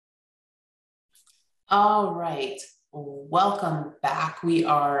All right, welcome back. We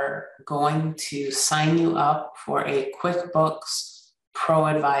are going to sign you up for a QuickBooks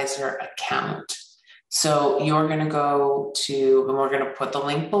ProAdvisor account. So you're going to go to, and we're going to put the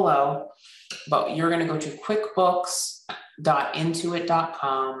link below, but you're going to go to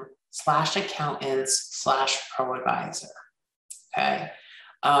quickbooks.intuit.com/accountants/ProAdvisor. Okay.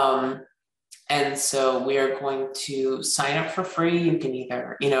 And so we are going to sign up for free. You can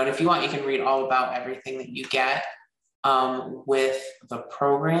either, and if you want, you can read all about everything that you get with the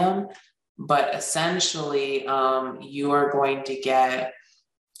program. But essentially, you are going to get,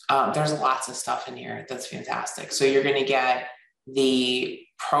 there's lots of stuff in here that's fantastic. So you're going to get the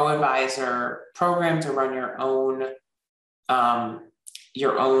ProAdvisor program to run your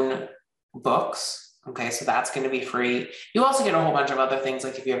own books. Okay, so that's going to be free. You also get a whole bunch of other things,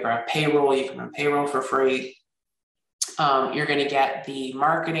 like if you ever have payroll, you can run payroll for free. You're going to get the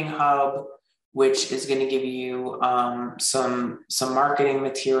marketing hub, which is going to give you some marketing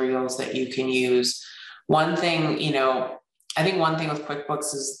materials that you can use. One thing, I think one thing with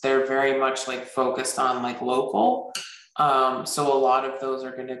QuickBooks is they're very much like focused on like local. So a lot of those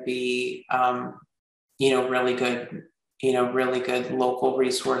are going to be, really good local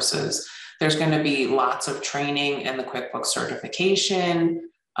resources. There's going to be lots of training and the QuickBooks certification.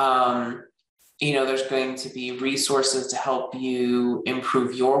 There's going to be resources to help you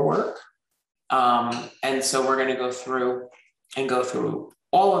improve your work. And so we're going to go through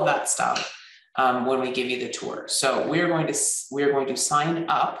all of that stuff when we give you the tour. So we're going to sign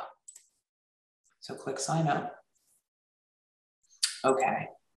up. So click sign up. Okay.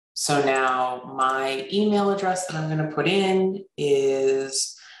 So now my email address that I'm going to put in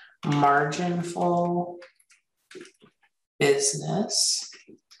is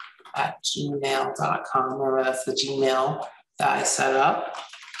marginfulbusiness@gmail.com. Remember, that's the Gmail that I set up.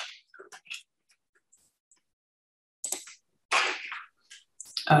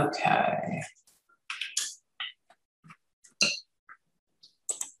 Okay.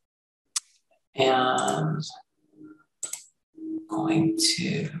 And I'm going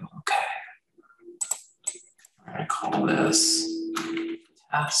to, we're going to call this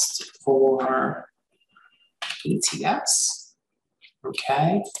test for ETS.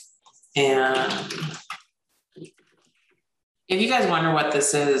 Okay. And if you guys wonder what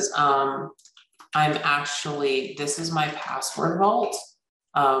this is, this is my password vault.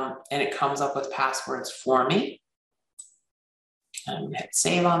 And it comes up with passwords for me. I'm going to hit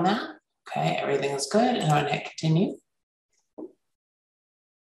save on that. Okay, everything is good. And I'm going to hit continue.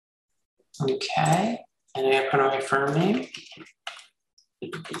 Okay, and I'm going to put on my firm name.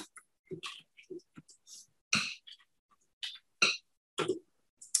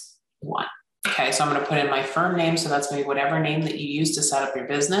 One. Okay, so I'm going to put in my firm name. So that's going to be whatever name that you use to set up your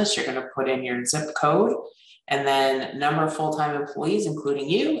business. You're going to put in your zip code. And then number of full-time employees, including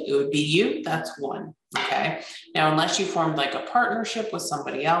you, it would be you, that's 1, okay? Now, unless you formed like a partnership with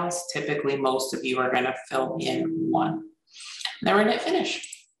somebody else, typically most of you are gonna fill in 1. Then we're gonna hit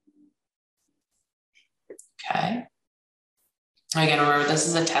finish. Okay. Again, remember, this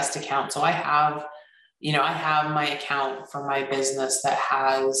is a test account. So I have my account for my business that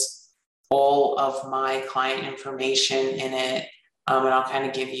has all of my client information in it. And I'll kind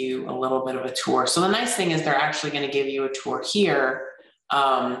of give you a little bit of a tour. So the nice thing is they're actually going to give you a tour here.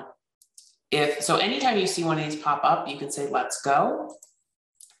 So anytime you see one of these pop up, you can say, let's go.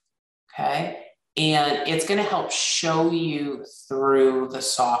 Okay. And it's going to help show you through the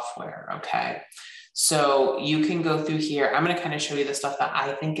software. Okay. So you can go through here. I'm going to kind of show you the stuff that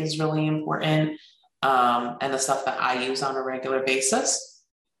I think is really important and the stuff that I use on a regular basis.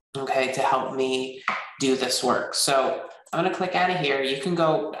 Okay. To help me do this work. So I'm going to click out of here. You can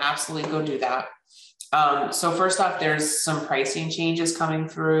absolutely go do that. So first off, there's some pricing changes coming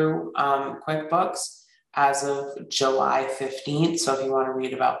through QuickBooks as of July 15th. So if you want to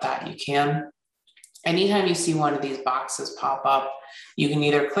read about that, you can. Anytime you see one of these boxes pop up, you can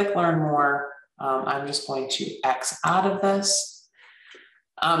either click learn more. I'm just going to X out of this.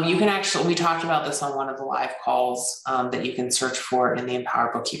 You can actually, we talked about this on one of the live calls that you can search for in the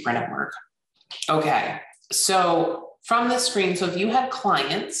Empower Bookkeeper Network. Okay, so from the screen, so if you had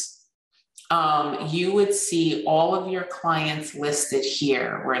clients, you would see all of your clients listed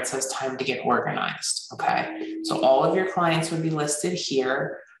here where it says time to get organized, okay? So all of your clients would be listed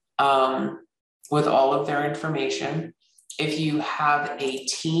here with all of their information. If you have a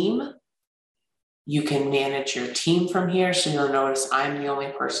team, you can manage your team from here. So you'll notice I'm the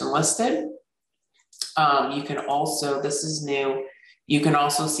only person listed. You can also, this is new, you can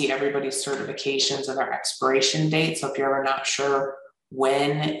also see everybody's certifications and their expiration date. So if you're ever not sure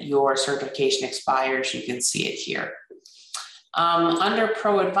when your certification expires, you can see it here. Under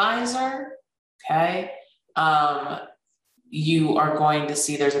ProAdvisor, okay, you are going to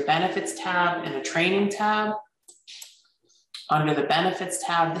see there's a benefits tab and a training tab. Under the benefits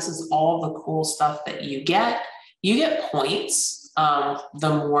tab, this is all the cool stuff that you get. You get points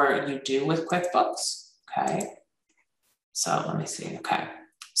the more you do with QuickBooks, okay? So let me see, okay.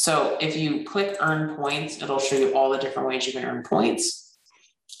 So if you click earn points, it'll show you all the different ways you can earn points.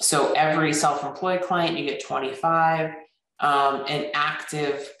 So every self-employed client, you get 25. An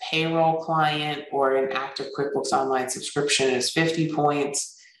active payroll client or an active QuickBooks Online subscription is 50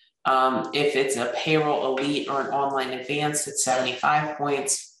 points. If it's a payroll elite or an online advanced, it's 75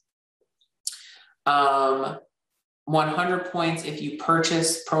 points. 100 points if you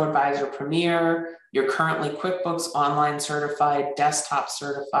purchase ProAdvisor Premier, you're currently QuickBooks Online certified, desktop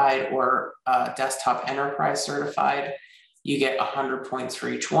certified, or desktop enterprise certified, you get 100 points for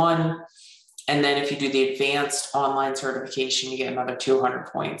each one. And then if you do the advanced online certification, you get another 200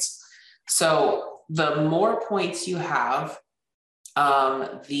 points. So the more points you have,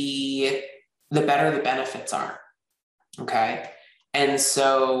 the better the benefits are, okay? And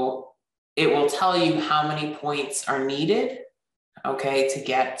so it will tell you how many points are needed, okay, to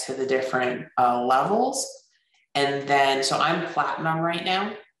get to the different levels. And then, so I'm platinum right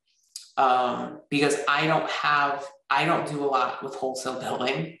now because I don't do a lot with wholesale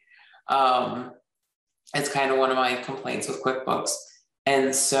billing. It's kind of one of my complaints with QuickBooks.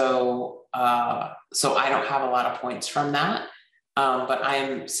 And so, so I don't have a lot of points from that, but I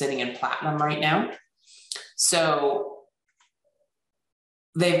am sitting in platinum right now. So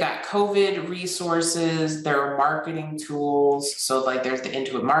they've got COVID resources, there are marketing tools. So like there's the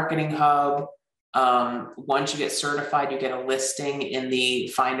Intuit Marketing Hub. Once you get certified, you get a listing in the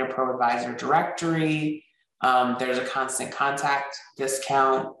Find a ProAdvisor directory. There's a constant contact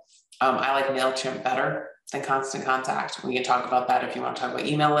discount. I like MailChimp better than Constant Contact. We can talk about that if you want to talk about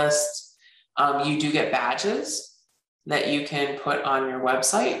email lists. You do get badges that you can put on your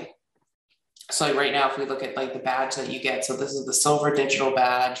website. So like right now, if we look at like the badge that you get, so this is the silver digital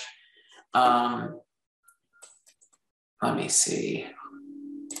badge. Let me see.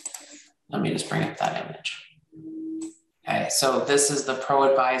 Let me just bring up that image. Okay, so this is the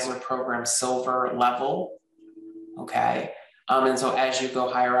ProAdvisor program silver level. Okay, and so as you go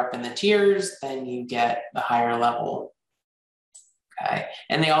higher up in the tiers, then you get the higher level. Okay,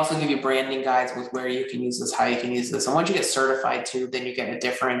 and they also give you branding guides with where you can use this, how you can use this. And once you get certified too, then you get a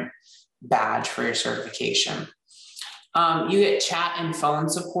different badge for your certification. You get chat and phone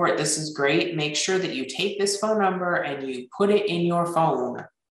support. This is great. Make sure that you take this phone number and you put it in your phone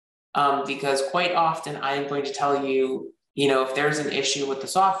because quite often I'm going to tell you, you know, if there's an issue with the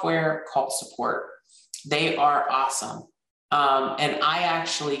software, call support. They are awesome. And I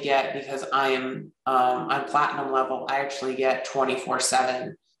actually get, because I'm platinum level, I actually get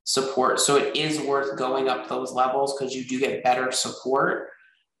 24/7 support. So it is worth going up those levels because you do get better support.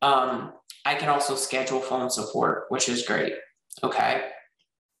 I can also schedule phone support, which is great. Okay.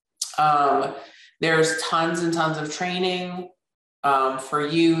 There's tons and tons of training for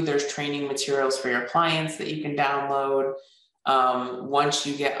you. There's training materials for your clients that you can download. Once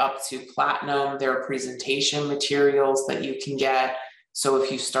you get up to platinum, there are presentation materials that you can get. So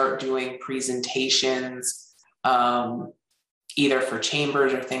if you start doing presentations, either for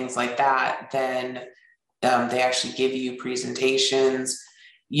chambers or things like that, then they actually give you presentations.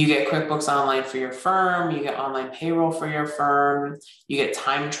 You get QuickBooks Online for your firm. You get online payroll for your firm. You get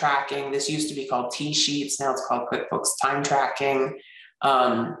time tracking. This used to be called T-Sheets. Now it's called QuickBooks Time Tracking.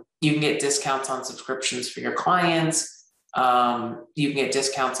 You can get discounts on subscriptions for your clients. You can get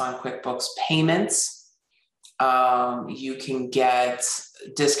discounts on QuickBooks payments. You can get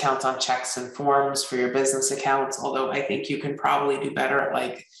discounts on checks and forms for your business accounts, although I think you can probably do better at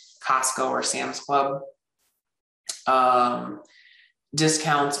like Costco or Sam's Club.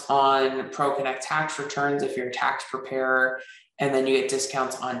 Discounts on ProConnect tax returns if you're a tax preparer, and then you get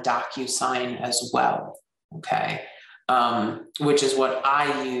discounts on DocuSign as well, okay? Which is what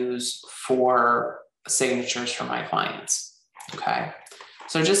I use for signatures for my clients, okay?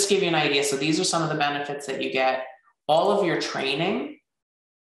 So just to give you an idea, so these are some of the benefits that you get. All of your training,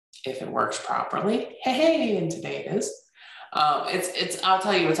 if it works properly, hey, and today it is. I'll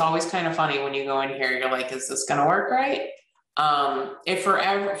tell you, it's always kind of funny when you go in here, you're like, is this gonna work right? If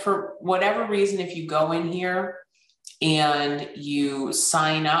for whatever reason, if you go in here and you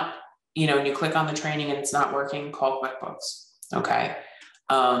sign up, you know, and you click on the training and it's not working, call QuickBooks, okay?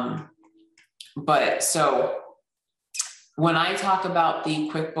 But so when I talk about the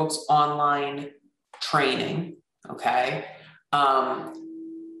QuickBooks Online training, okay,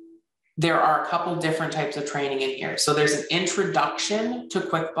 there are a couple different types of training in here. So there's an introduction to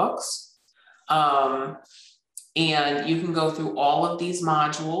QuickBooks, and you can go through all of these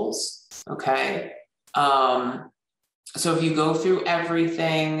modules, okay? So if you go through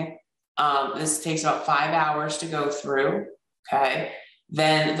everything, this takes about 5 hours to go through, okay?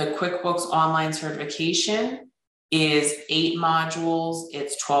 Then the QuickBooks Online Certification is 8 modules,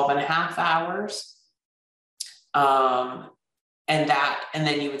 it's 12.5 hours. And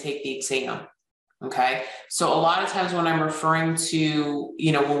then you would take the exam, okay? So a lot of times when I'm referring to,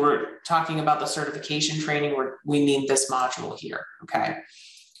 you know, when we're talking about the certification training, we need this module here, okay?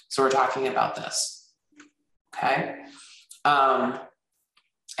 So we're talking about this, okay?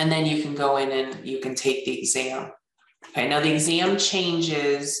 And then you can go in and you can take the exam. Okay, now the exam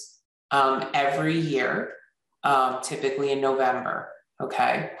changes every year, typically in November,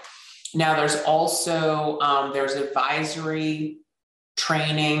 okay? Now there's also, there's advisory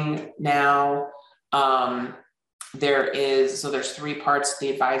training now. There's 3 parts to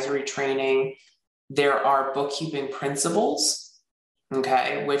the advisory training. There are bookkeeping principles,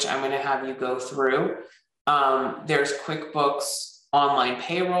 okay, which I'm gonna have you go through. There's QuickBooks Online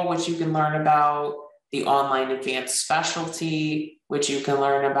Payroll, which you can learn about, the Online Advanced Specialty, which you can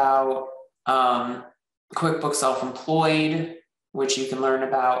learn about, QuickBooks Self-Employed, which you can learn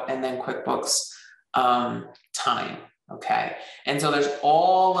about, and then QuickBooks Time, okay? And so there's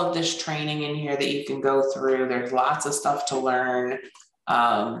all of this training in here that you can go through. There's lots of stuff to learn.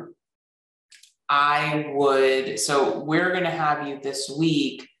 So we're gonna have you this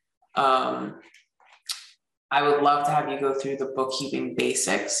week, I would love to have you go through the bookkeeping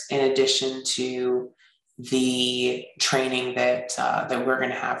basics in addition to the training that we're going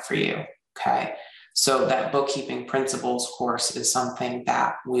to have for you, okay? So that bookkeeping principles course is something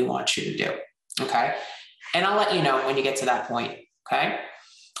that we want you to do, okay? And I'll let you know when you get to that point, okay?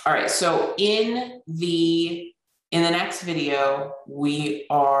 All right, so in the next video, we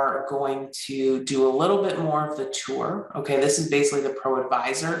are going to do a little bit more of the tour, okay? This is basically the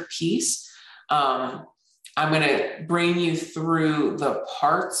ProAdvisor piece. I'm going to bring you through the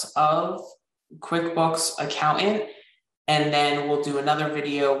parts of QuickBooks Accountant, and then we'll do another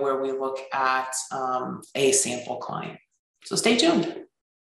video where we look at a sample client. So stay tuned.